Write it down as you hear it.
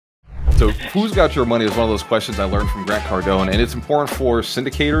So who's got your money is one of those questions I learned from Grant Cardone, and it's important for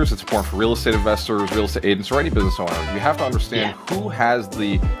syndicators, it's important for real estate investors, real estate agents, or any business owner. You have to understand who has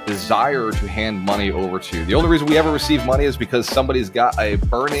the desire to hand money over to. The only reason we ever receive money is because somebody's got a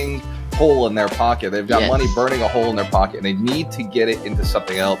burning hole in their pocket. They've got money burning a hole in their pocket, and they need to get it into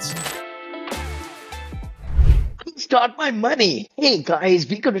something else. Start my money. Hey guys,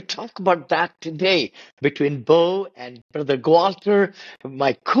 we're going to talk about that today between Beau and Brother Gualter,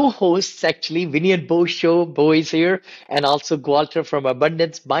 my co-hosts actually, Vinney and Beau show. Beau is here, and also Gualter from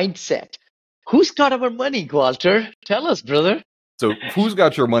Abundance Mindset. Who's got our money, Gualter? Tell us, brother. So who's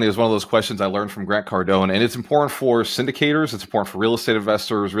got your money is one of those questions I learned from Grant Cardone, and it's important for syndicators, it's important for real estate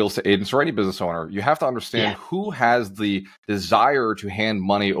investors, real estate agents, or any business owner. You have to understand who has the desire to hand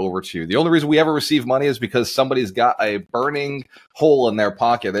money over to. The only reason we ever receive money is because somebody's got a burning hole in their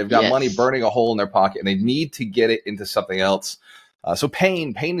pocket. They've got money burning a hole in their pocket, and they need to get it into something else. So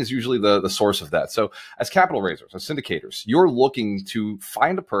pain is usually the source of that. So as capital raisers, as syndicators, you're looking to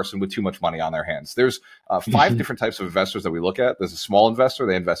find a person with too much money on their hands. There's 5 different types of investors that we look at. There's a small investor,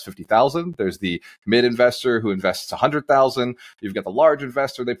 they invest $50,000. There's the mid investor who invests $100,000. You've got the large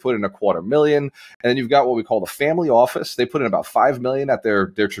investor, they put in $250,000. And then you've got what we call the family office. They put in about $5 million at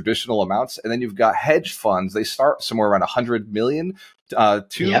their traditional amounts. And then you've got hedge funds. They start somewhere around $100 million to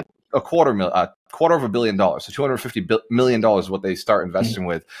 $250 million. So $250 million is what they start investing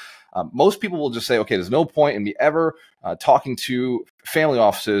with. Most people will just say, okay, there's no point in me ever talking to family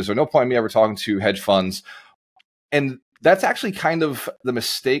offices, or no point in me ever talking to hedge funds. And that's actually kind of the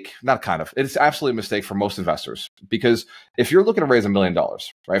mistake, not kind of, it's absolutely a mistake for most investors. Because if you're looking to raise $1 million,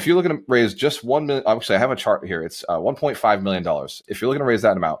 right? If you're looking to raise just $1 million, actually I have a chart here, it's $1.5 million. If you're looking to raise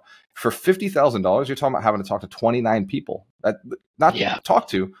that amount, for $50,000, you're talking about having to talk to 29 people. Talk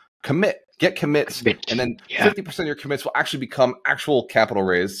to, commit. Get commits, and then 50% of your commits will actually become actual capital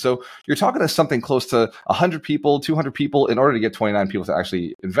raised. So you're talking to something close to 100 people, 200 people in order to get 29 people to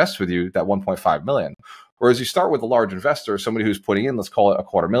actually invest with you that 1.5 million. Whereas you start with a large investor, somebody who's putting in, let's call it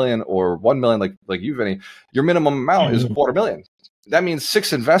 $250,000 or 1 million, like you, Vinney, your minimum amount is $250,000. That means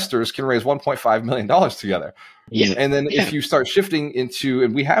 6 investors can raise $1.5 million together. And then if you start shifting into,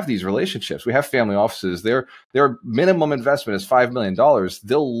 and we have these relationships, we have family offices, their minimum investment is $5 million.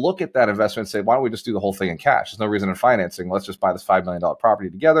 They'll look at that investment and say, why don't we just do the whole thing in cash? There's no reason in financing. Let's just buy this $5 million property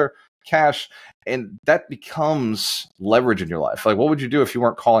together, cash. And that becomes leverage in your life. Like, what would you do if you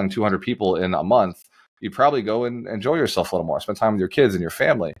weren't calling 200 people in a month? You'd probably go and enjoy yourself a little more, spend time with your kids and your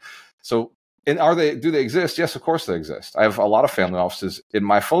family. So, and do they exist? Yes, of course they exist. I have a lot of family offices in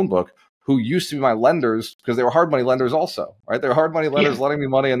my phone book who used to be my lenders because they were hard money lenders also, right? They were hard money lenders lending me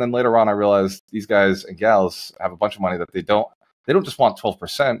money. And then later on, I realized these guys and gals have a bunch of money that they don't just want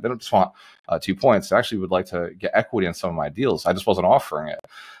 12%. They don't just want 2 points. They actually would like to get equity in some of my deals. I just wasn't offering it.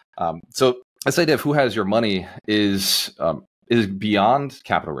 So this idea of who has your money is beyond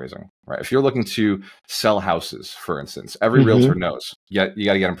capital raising, right? If you're looking to sell houses, for instance, every realtor knows you got to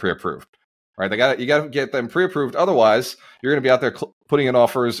get them pre-approved. Right, you got to get them pre-approved. Otherwise, you're going to be out there putting in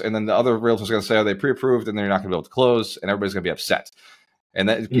offers, and then the other realtors are going to say, "Are they pre-approved?" And then you're not going to be able to close, and everybody's going to be upset, and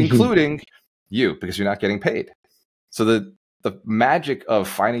that including you, because you're not getting paid. So the magic of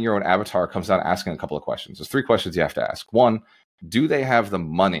finding your own avatar comes down to asking a couple of questions. There's 3 questions you have to ask. 1, do they have the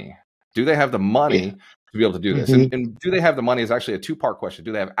money? Do they have the money to be able to do this? And do they have the money is actually a 2-part question.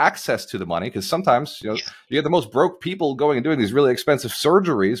 Do they have access to the money? Because sometimes, you get the most broke people going and doing these really expensive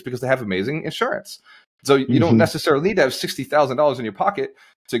surgeries because they have amazing insurance. So you don't necessarily need to have $60,000 in your pocket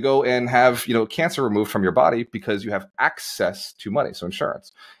to go and have, cancer removed from your body because you have access to money. So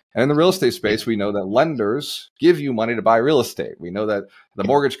insurance. And in the real estate space, we know that lenders give you money to buy real estate. We know that the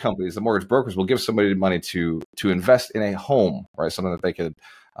mortgage companies, the mortgage brokers will give somebody money to invest in a home, right? Something that they could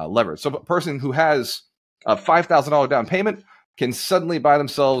leverage. So a person who has a $5,000 down payment can suddenly buy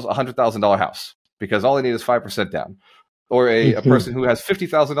themselves a $100,000 house because all they need is 5% down. Or a person who has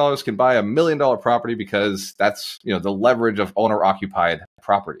 $50,000 can buy a $1 million property because that's the leverage of owner-occupied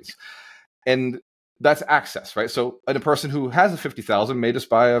properties, and that's access, right? So a person who has a $50,000 may just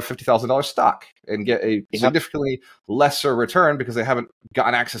buy a $50,000 stock and get a significantly lesser return because they haven't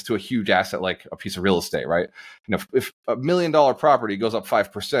gotten access to a huge asset like a piece of real estate, right? If a $1 million property goes up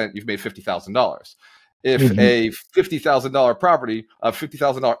 5%, you've made $50,000. If a $50,000 property, a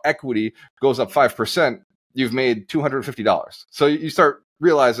 $50,000 equity goes up 5%, you've made $250. So you start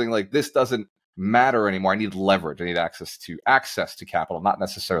realizing like this doesn't matter anymore. I need leverage. I need access to capital, not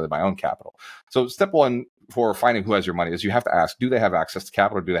necessarily my own capital. So step 1 for finding who has your money is you have to ask, do they have access to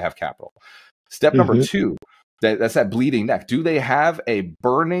capital or do they have capital? Step number 2, that's that bleeding neck. Do they have a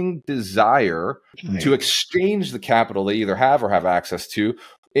burning desire to exchange the capital they either have or have access to,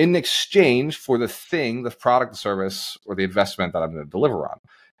 in exchange for the thing, the product, the service, or the investment that I'm going to deliver on.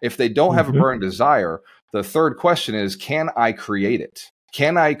 If they don't have a burning desire, the third question is, can I create it?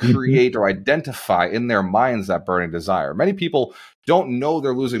 Can I create or identify in their minds that burning desire? Many people don't know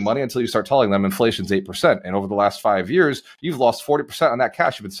they're losing money until you start telling them inflation's 8%. And over the last 5 years, you've lost 40% on that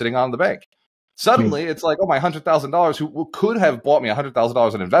cash you've been sitting on in the bank. Suddenly, it's like, oh, my $100,000, who could have bought me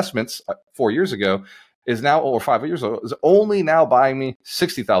 $100,000 in investments 4 years ago, is now, or 5 years ago, is only now buying me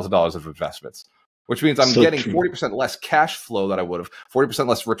 $60,000 of investments, which means I'm getting 40% less cash flow that I would have, 40%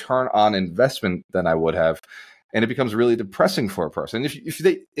 less return on investment than I would have. And it becomes really depressing for a person. If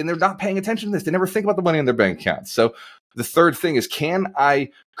they're not paying attention to this, they never think about the money in their bank accounts. So the third thing is, can I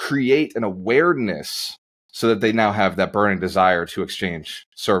create an awareness so that they now have that burning desire to exchange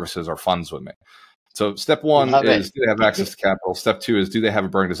services or funds with me? So step one is, do they have access to capital? Step two is, do they have a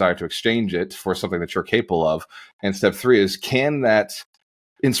burning desire to exchange it for something that you're capable of? And step three is, can that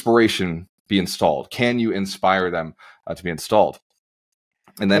inspiration be installed? Can you inspire them to be installed?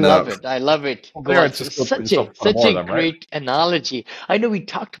 And then I love it. Such a great analogy. I know we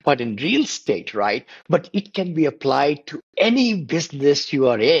talked about in real estate, right? But it can be applied to any business you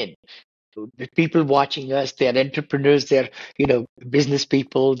are in. The people watching us, they are entrepreneurs, they're, business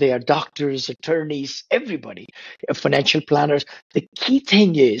people, they are doctors, attorneys, everybody, financial planners. The key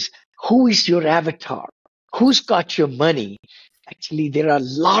thing is, who is your avatar? Who's got your money? Actually, there are a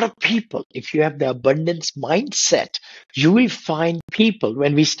lot of people. If you have the abundance mindset, you will find people.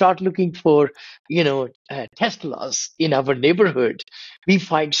 When we start looking for, Teslas in our neighborhood, we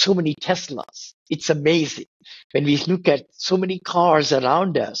find so many Teslas. It's amazing. When we look at so many cars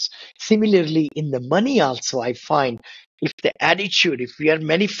around us, similarly in the money also, I find if the attitude, if we are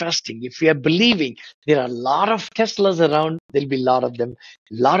manifesting, if we are believing, there are a lot of Teslas around, there'll be a lot of them.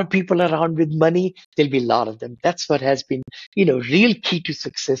 A lot of people around with money, there'll be a lot of them. That's what has been, real key to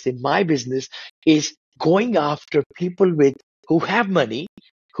success in my business, is going after people who have money,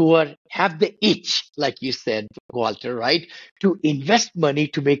 who have the itch, like you said, Walter, right? To invest money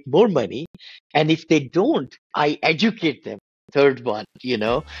to make more money. And if they don't, I educate them. Third one,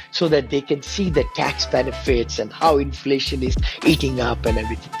 so that they can see the tax benefits and how inflation is eating up and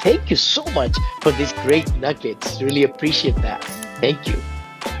everything. Thank you so much for these great nuggets. Really appreciate that. Thank you.